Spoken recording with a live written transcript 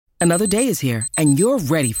Another day is here, and you're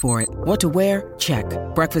ready for it. What to wear? Check.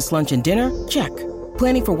 Breakfast, lunch, and dinner? Check.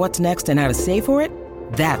 Planning for what's next and how to save for it?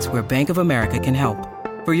 That's where Bank of America can help.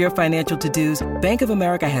 For your financial to-dos, Bank of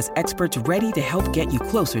America has experts ready to help get you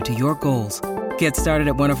closer to your goals. Get started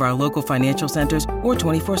at one of our local financial centers or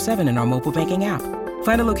 24/7 in our mobile banking app.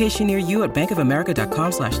 Find a location near you at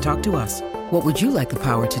bankofamerica.com/talktous. What would you like the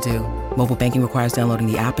power to do? Mobile banking requires downloading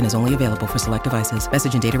the app and is only available for select devices.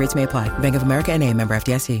 Message and data rates may apply. Bank of America N.A., member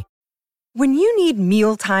FDIC. When you need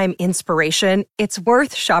mealtime inspiration, it's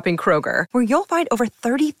worth shopping Kroger, where you'll find over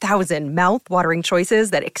 30,000 mouth-watering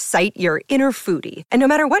choices that excite your inner foodie. And no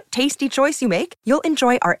matter what tasty choice you make, you'll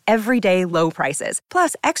enjoy our everyday low prices,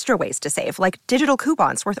 plus extra ways to save, like digital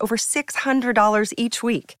coupons worth over $600 each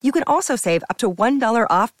week. You can also save up to $1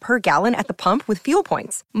 off per gallon at the pump with fuel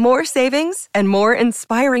points. More savings and more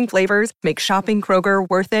inspiring flavors make shopping Kroger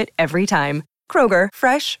worth it every time. Kroger,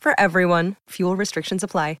 fresh for everyone. Fuel restrictions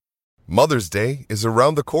apply. Mother's Day is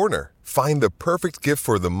around the corner. Find the perfect gift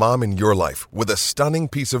for the mom in your life with a stunning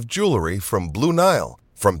piece of jewelry from Blue Nile.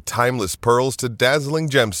 From timeless pearls to dazzling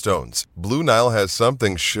gemstones, Blue Nile has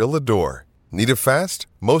something she'll adore. Need it fast?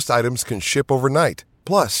 Most items can ship overnight.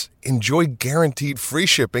 Plus, enjoy guaranteed free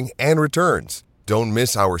shipping and returns. Don't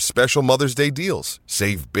miss our special Mother's Day deals.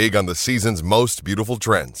 Save big on the season's most beautiful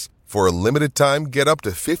trends. For a limited time, get up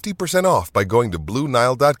to 50% off by going to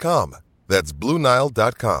BlueNile.com. That's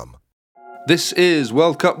BlueNile.com. This is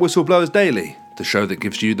World Cup Whistleblowers Daily, the show that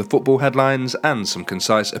gives you the football headlines and some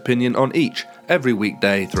concise opinion on each, every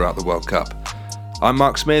weekday throughout the World Cup. I'm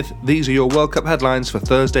Mark Smith. These are your World Cup headlines for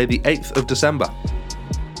Thursday the 8th of December.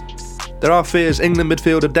 There are fears England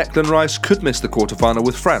midfielder Declan Rice could miss the quarter-final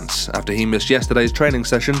with France after he missed yesterday's training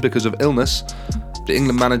session because of illness. The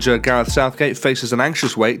England manager Gareth Southgate faces an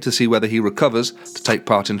anxious wait to see whether he recovers to take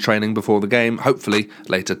part in training before the game, hopefully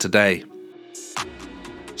later today.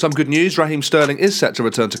 Some good news, Raheem Sterling is set to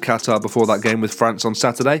return to Qatar before that game with France on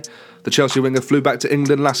Saturday. The Chelsea winger flew back to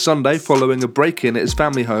England last Sunday following a break-in at his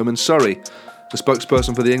family home in Surrey. The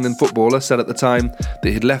spokesperson for the England footballer said at the time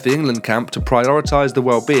that he'd left the England camp to prioritise the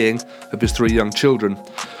well-being of his 3 young children.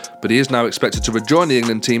 But he is now expected to rejoin the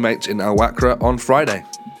England teammates in Al Wakra on Friday.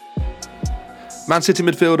 Man City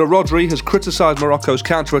midfielder Rodri has criticised Morocco's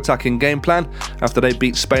counter-attacking game plan after they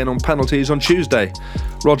beat Spain on penalties on Tuesday.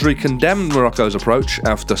 Rodri condemned Morocco's approach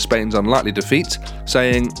after Spain's unlikely defeat,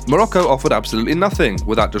 saying, "Morocco offered absolutely nothing,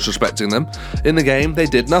 without disrespecting them. In the game, they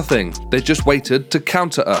did nothing. They just waited to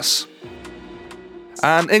counter us."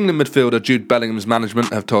 And England midfielder Jude Bellingham's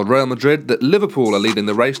management have told Real Madrid that Liverpool are leading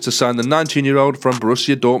the race to sign the 19-year-old from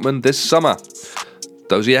Borussia Dortmund this summer.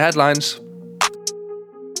 Those are your headlines.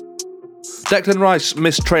 Declan Rice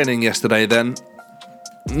missed training yesterday then.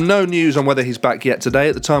 No news on whether he's back yet today.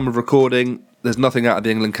 At the time of recording, there's nothing out of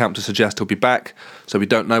the England camp to suggest he'll be back. So we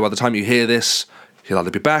don't know by the time you hear this, he'll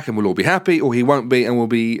either be back and we'll all be happy, or he won't be and we'll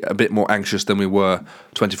be a bit more anxious than we were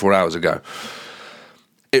 24 hours ago.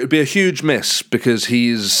 It would be a huge miss because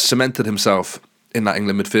he's cemented himself in that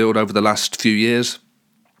England midfield over the last few years.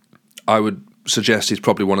 I would suggest he's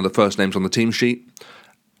probably one of the first names on the team sheet.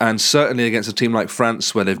 And certainly against a team like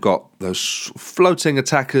France, where they've got those floating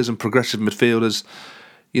attackers and progressive midfielders,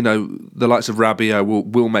 you know, the likes of Rabiot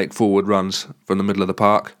will make forward runs from the middle of the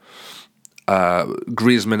park.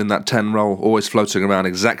 Griezmann in that 10 role, always floating around,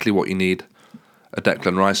 exactly what you need a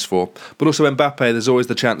Declan Rice for. But also Mbappe, there's always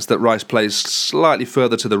the chance that Rice plays slightly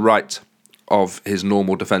further to the right of his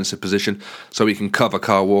normal defensive position, so he can cover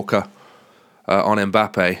Kyle Walker on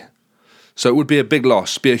Mbappe. So it would be a big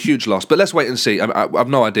loss, be a huge loss. But let's wait and see. I've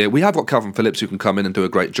no idea. We have got Calvin Phillips who can come in and do a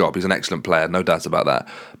great job. He's an excellent player, no doubt about that.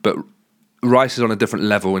 But Rice is on a different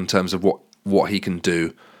level in terms of what he can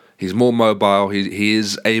do. He's more mobile. He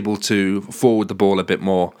is able to forward the ball a bit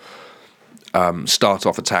more, start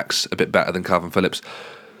off attacks a bit better than Calvin Phillips.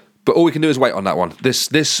 But all we can do is wait on that one.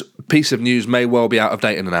 This piece of news may well be out of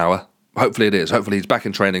date in an hour. Hopefully it is. Hopefully he's back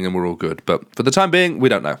in training and we're all good. But for the time being, we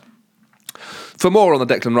don't know. For more on the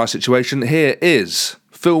Declan Rice situation, here is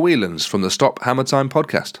Phil Whelans from the Stop Hammer Time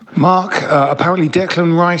podcast. Mark, apparently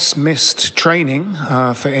Declan Rice missed training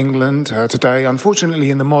for England today.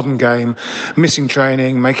 Unfortunately, in the modern game, missing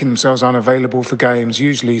training, making themselves unavailable for games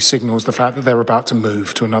usually signals the fact that they're about to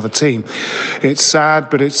move to another team. It's sad,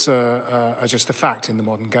 but it's just a fact in the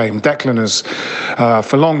modern game. Declan has,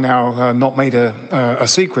 for long now, not made a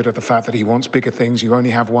secret of the fact that he wants bigger things. You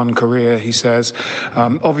only have one career, he says.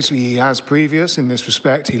 Obviously, he has previous in this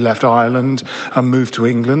respect. He left Ireland and moved to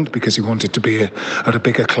England because he wanted to be at a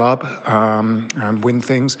bigger club and win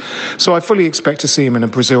things. So I fully expect to see him in a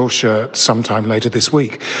Brazil shirt sometime later this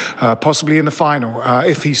week, possibly in the final.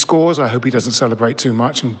 If he scores, I hope he doesn't celebrate too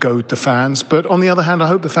much and goad the fans. But on the other hand, I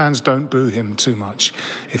hope the fans don't boo him too much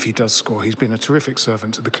if he does score. He's been a terrific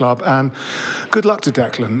servant to the club, and good luck to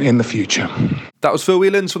Declan in the future. That was Phil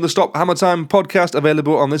Whelans from the Stop Hammer Time podcast,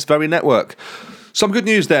 available on this very network. Some good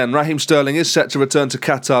news then. Raheem Sterling is set to return to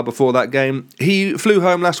Qatar before that game. He flew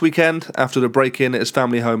home last weekend after the break-in at his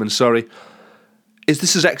family home in Surrey.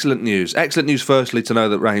 This is excellent news. Excellent news, firstly, to know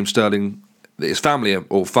that Raheem Sterling, his family are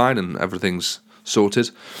all fine and everything's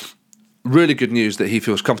sorted. Really good news that he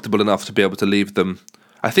feels comfortable enough to be able to leave them.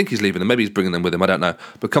 I think he's leaving them. Maybe he's bringing them with him. I don't know.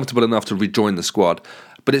 But comfortable enough to rejoin the squad.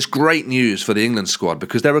 But it's great news for the England squad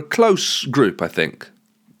because they're a close group, I think.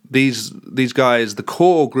 These guys, the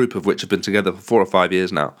core group of which have been together for 4 or 5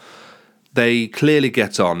 years now, they clearly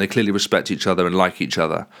get on. They clearly respect each other and like each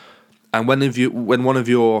other. And when one of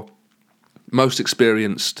your most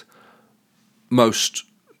experienced, most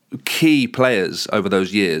key players over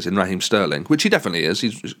those years in Raheem Sterling, which he definitely is,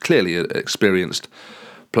 he's clearly an experienced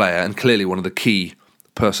player and clearly one of the key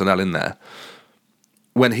personnel in there.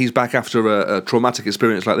 When he's back after a traumatic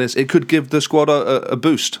experience like this, it could give the squad a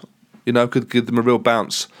boost. Could give them a real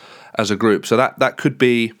bounce as a group. So that could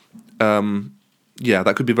be,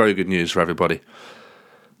 that could be very good news for everybody.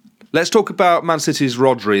 Let's talk about Man City's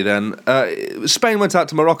Rodri then. Spain went out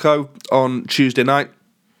to Morocco on Tuesday night,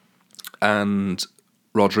 and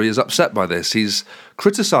Rodri is upset by this. He's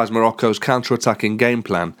criticised Morocco's counter-attacking game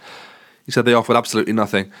plan. He said they offered absolutely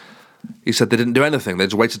nothing. He said they didn't do anything. They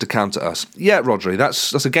just waited to counter us. Yeah, Rodri,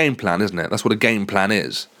 that's a game plan, isn't it? That's what a game plan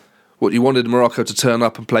is. What, you wanted Morocco to turn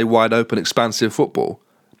up and play wide open, expansive football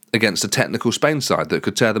against a technical Spain side that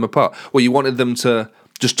could tear them apart? Well, you wanted them to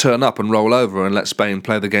just turn up and roll over and let Spain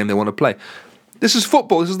play the game they want to play. This is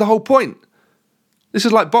football. This is the whole point. This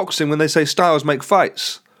is like boxing when they say styles make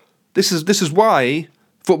fights. This is why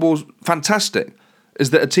football's fantastic, is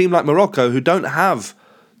that a team like Morocco, who don't have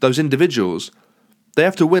those individuals, they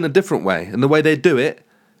have to win a different way. And the way they do it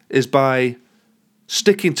is by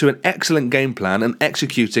sticking to an excellent game plan and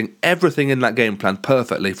executing everything in that game plan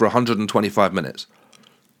perfectly for 125 minutes,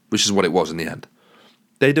 which is what it was in the end.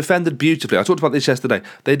 They defended beautifully. I talked about this yesterday.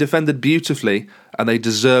 They defended beautifully and they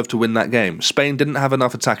deserved to win that game. Spain didn't have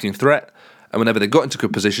enough attacking threat, and whenever they got into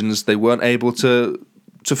good positions, they weren't able to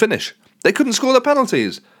finish. They couldn't score the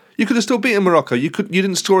penalties. You could have still beaten Morocco. You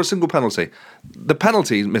didn't score a single penalty. The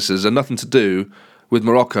penalty misses are nothing to do with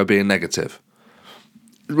Morocco being negative.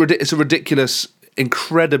 It's a ridiculous,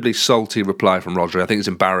 incredibly salty reply from Rodri. I think it's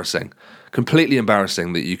embarrassing. Completely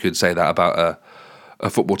embarrassing that you could say that about a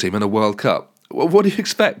football team in a World Cup. What do you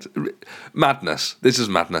expect? Madness. This is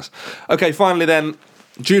madness. Okay, finally then,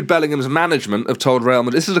 Jude Bellingham's management have told Real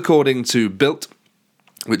Madrid, this is according to Bild,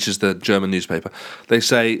 which is the German newspaper. They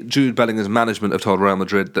say Jude Bellingham's management have told Real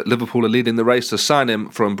Madrid that Liverpool are leading the race to sign him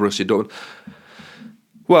from Borussia Dortmund.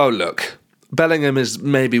 Well, look, Bellingham is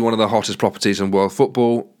maybe one of the hottest properties in world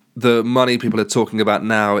football. The money people are talking about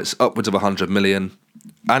now, it's upwards of 100 million.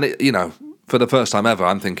 And, for the first time ever,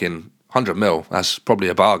 I'm thinking 100 mil, that's probably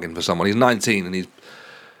a bargain for someone. He's 19 and he's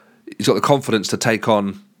got the confidence to take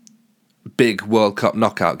on big World Cup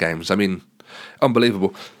knockout games. I mean,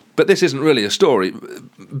 unbelievable. But this isn't really a story.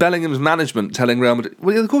 Bellingham's management telling Real Madrid,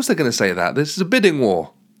 well, of course they're going to say that. This is a bidding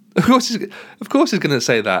war. Of course he's going to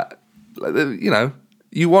say that.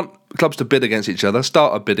 You want clubs to bid against each other,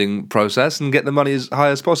 start a bidding process and get the money as high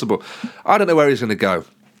as possible. I don't know where he's going to go.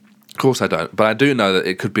 Of course I don't. But I do know that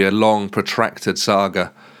it could be a long, protracted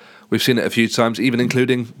saga. We've seen it a few times, even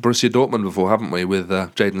including Borussia Dortmund before, haven't we, with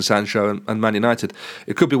Jadon Sancho and Man United.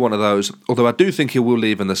 It could be one of those, although I do think he will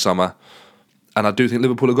leave in the summer. And I do think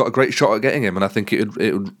Liverpool have got a great shot at getting him, and I think it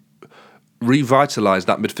would revitalise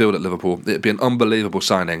that midfield at Liverpool. It'd be an unbelievable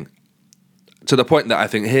signing, to the point that I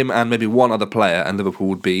think him and maybe one other player and Liverpool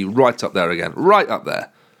would be right up there again. Right up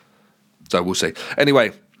there. So we'll see.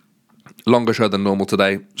 Anyway, longer show than normal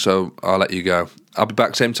today, so I'll let you go. I'll be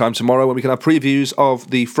back same time tomorrow when we can have previews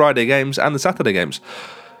of the Friday games and the Saturday games.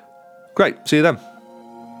 Great, see you then.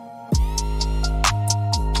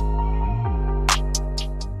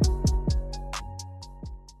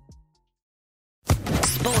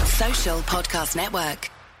 Sports Social Podcast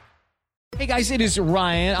Network. Hey guys, it is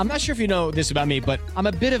Ryan. I'm not sure if you know this about me, but I'm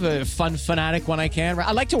a bit of a fun fanatic when I can.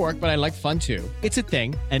 I like to work, but I like fun too. It's a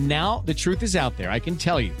thing. And now the truth is out there. I can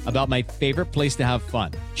tell you about my favorite place to have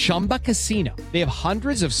fun. Chumba Casino. They have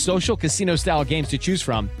hundreds of social casino style games to choose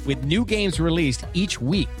from with new games released each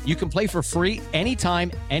week. You can play for free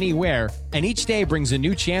anytime, anywhere, And each day brings a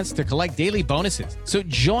new chance to collect daily bonuses. So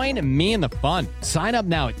join me in the fun. Sign up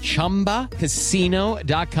now at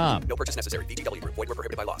ChumbaCasino.com. No purchase necessary. VGW Group. Void where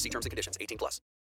prohibited by law. See terms and conditions. 18+.